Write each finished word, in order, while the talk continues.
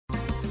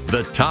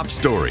The top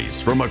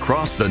stories from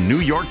across the New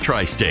York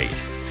tri-state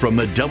from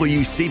the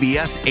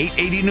WCBS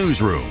 880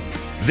 newsroom.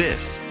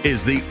 This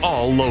is the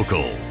All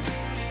Local.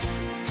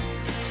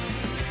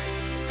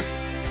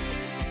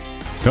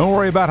 Don't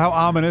worry about how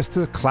ominous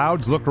the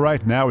clouds look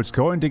right now. It's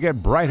going to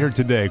get brighter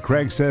today.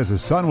 Craig says the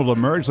sun will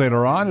emerge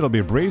later on. It'll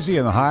be breezy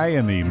and the high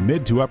in the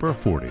mid to upper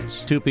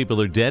 40s. 2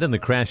 people are dead in the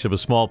crash of a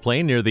small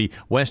plane near the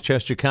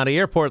Westchester County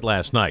Airport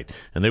last night.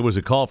 And there was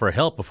a call for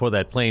help before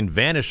that plane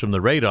vanished from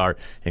the radar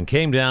and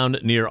came down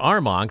near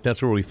Armonk.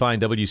 That's where we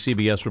find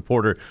WCBS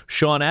reporter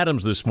Sean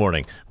Adams this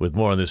morning with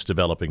more on this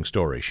developing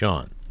story.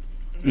 Sean.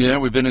 Yeah,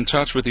 we've been in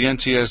touch with the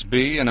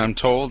NTSB, and I'm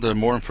told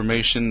more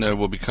information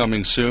will be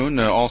coming soon.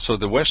 Also,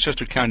 the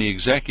Westchester County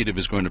Executive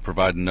is going to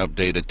provide an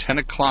update at 10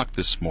 o'clock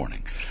this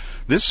morning.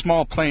 This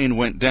small plane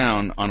went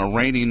down on a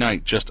rainy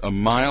night just a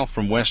mile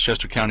from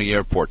Westchester County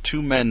Airport.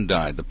 2 men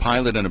died, the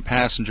pilot and a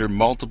passenger.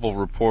 Multiple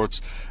reports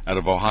out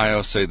of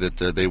Ohio say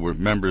that they were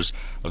members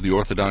of the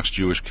Orthodox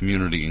Jewish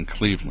community in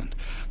Cleveland.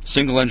 The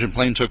single-engine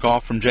plane took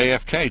off from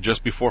JFK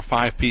just before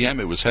 5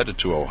 p.m. It was headed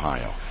to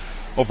Ohio.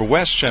 Over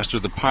Westchester,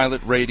 the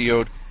pilot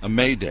radioed a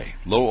mayday,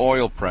 low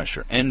oil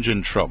pressure,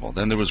 engine trouble.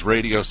 Then there was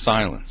radio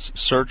silence.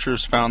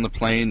 Searchers found the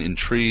plane in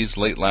trees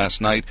late last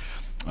night.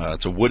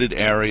 It's a wooded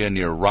area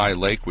near Rye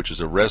Lake, which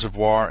is a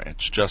reservoir.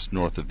 It's just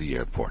north of the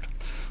airport.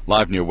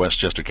 Live near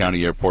Westchester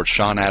County Airport,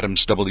 Sean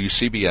Adams,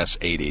 WCBS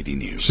 880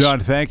 News. Sean,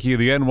 thank you.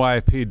 The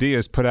NYPD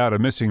has put out a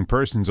missing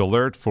persons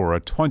alert for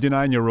a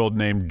 29-year-old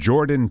named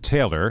Jordan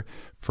Taylor,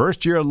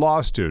 first-year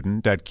law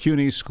student at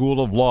CUNY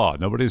School of Law.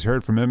 Nobody's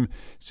heard from him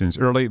since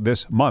early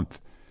this month.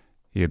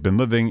 He had been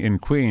living in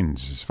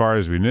Queens, as far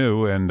as we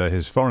knew, and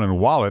his phone and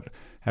wallet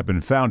have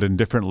been found in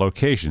different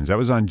locations. That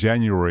was on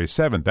January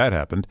 7th. That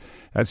happened.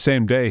 That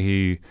same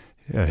day,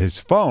 his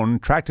phone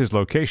tracked his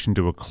location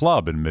to a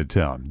club in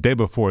Midtown. Day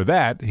before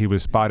that, he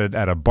was spotted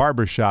at a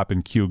barber shop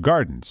in Kew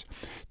Gardens.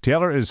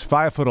 Taylor is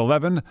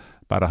 5'11",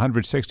 about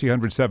 160,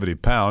 170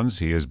 pounds.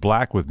 He is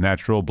black with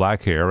natural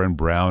black hair and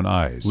brown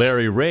eyes.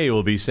 Larry Ray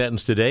will be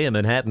sentenced today in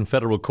Manhattan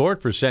federal court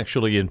for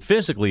sexually and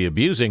physically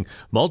abusing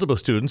multiple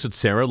students at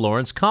Sarah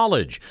Lawrence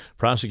College.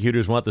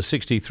 Prosecutors want the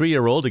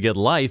 63-year-old to get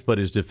life, but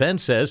his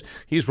defense says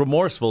he's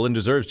remorseful and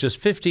deserves just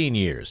 15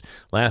 years.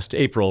 Last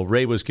April,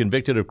 Ray was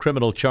convicted of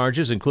criminal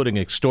charges, including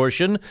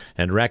extortion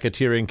and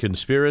racketeering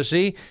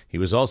conspiracy. He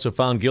was also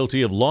found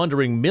guilty of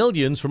laundering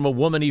millions from a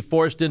woman he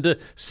forced into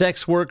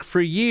sex work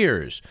for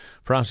years.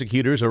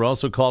 Prosecutors are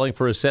also calling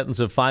for a sentence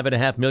of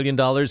 $5.5 million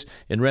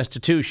in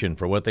restitution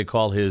for what they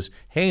call his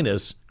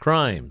heinous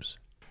crimes.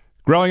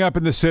 Growing up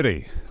in the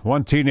city,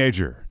 one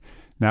teenager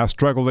now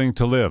struggling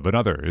to live.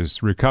 Another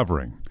is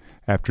recovering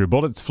after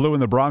bullets flew in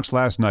the Bronx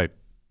last night.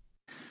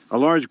 A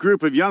large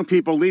group of young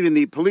people leaving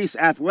the Police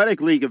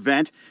Athletic League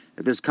event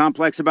at this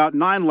complex about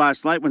 9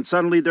 last night when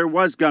suddenly there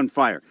was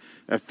gunfire.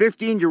 A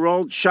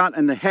 15-year-old shot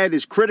in the head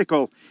is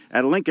critical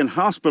at Lincoln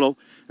Hospital.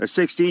 A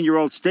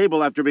 16-year-old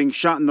stable after being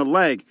shot in the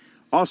leg.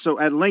 Also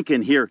at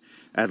Lincoln here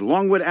at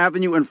Longwood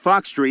Avenue and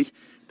Fox Street.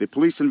 The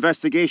police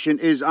investigation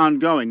is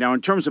ongoing. Now,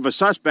 in terms of a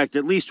suspect,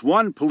 at least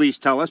one, police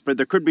tell us, but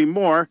there could be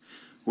more,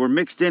 were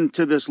mixed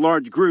into this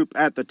large group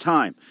at the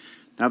time.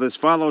 Now, this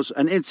follows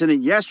an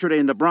incident yesterday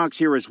in the Bronx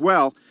here as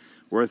well,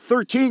 where a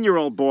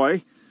 13-year-old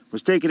boy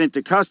was taken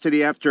into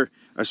custody after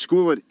a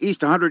school at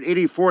East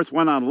 184th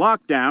went on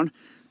lockdown.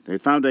 They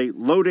found a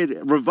loaded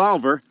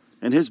revolver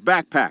in his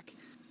backpack.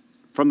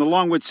 From the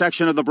Longwood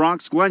section of the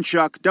Bronx, Glenn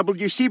Schuck,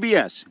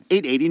 WCBS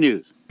 880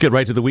 News. Get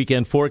right to the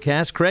weekend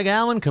forecast. Craig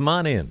Allen, come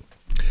on in.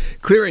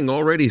 Clearing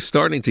already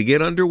starting to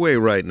get underway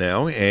right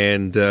now,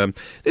 and there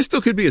still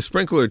could be a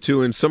sprinkle or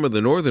two in some of the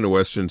northern and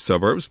western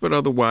suburbs, but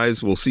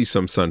otherwise we'll see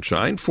some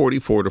sunshine,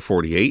 44 to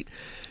 48.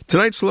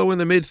 Tonight's low in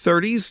the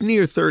mid-30s,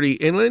 near 30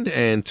 inland,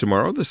 and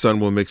tomorrow the sun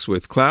will mix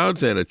with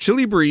clouds and a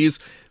chilly breeze,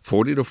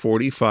 40 to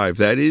 45.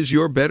 That is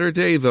your better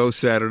day, though,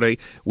 Saturday,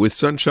 with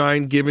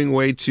sunshine giving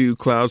way to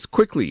clouds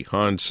quickly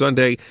on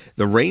Sunday.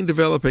 The rain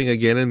developing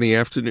again in the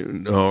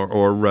afternoon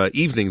or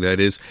evening,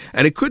 that is.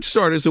 And it could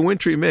start as a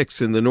wintry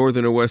mix in the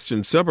northern or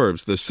western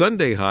suburbs. The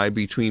Sunday high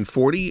between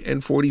 40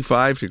 and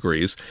 45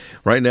 degrees.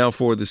 Right now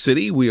for the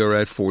city, we are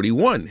at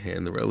 41,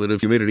 and the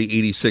relative humidity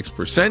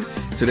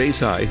 86%. Today's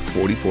high,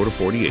 44 to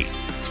 48.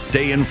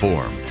 Stay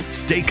informed.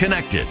 Stay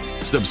connected.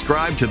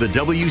 Subscribe to the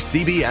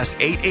WCBS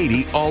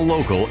 880 All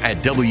Local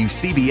at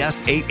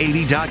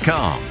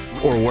WCBS880.com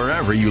or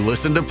wherever you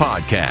listen to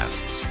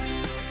podcasts.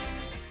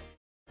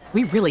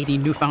 We really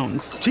need new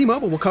phones.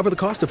 T-Mobile will cover the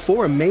cost of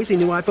 4 amazing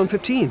new iPhone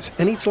 15s,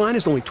 and each line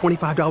is only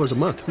 $25 a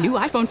month. New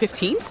iPhone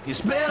 15s? It's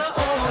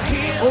better over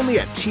here. Only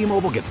at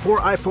T-Mobile, get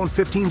 4 iPhone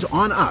 15s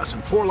on us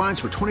and 4 lines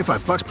for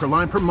 $25 per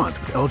line per month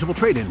with eligible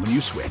trade-in when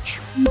you switch.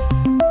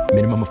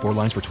 Minimum of 4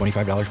 lines for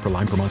 $25 per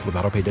line per month with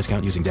autopay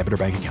discount using debit or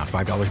bank account.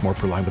 $5 more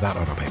per line without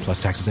autopay,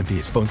 plus taxes and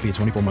fees. Phone fee at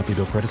 24 monthly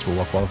bill credits for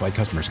well-qualified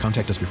customers.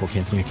 Contact us before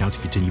canceling account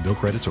to continue bill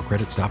credits or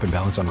credit stop and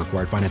balance on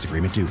required finance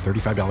agreement due.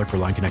 $35 per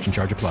line connection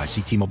charge applies.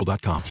 See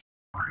T-Mobile.com.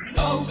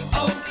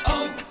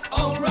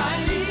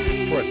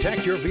 For a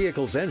Protect your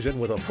vehicle's engine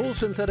with a full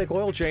synthetic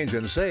oil change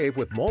and save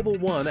with Mobil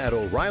 1 at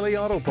O'Reilly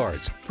Auto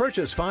Parts.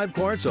 Purchase 5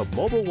 quarts of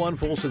Mobil 1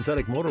 full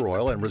synthetic motor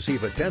oil and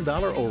receive a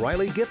 $10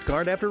 O'Reilly gift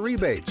card after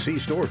rebate. See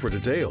store for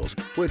details.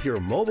 With your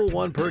Mobil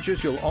 1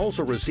 purchase, you'll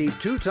also receive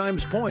 2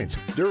 times points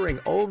during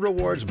O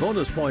Rewards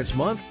Bonus Points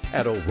Month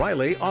at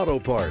O'Reilly Auto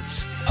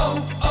Parts.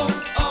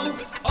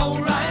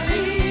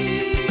 O'Reilly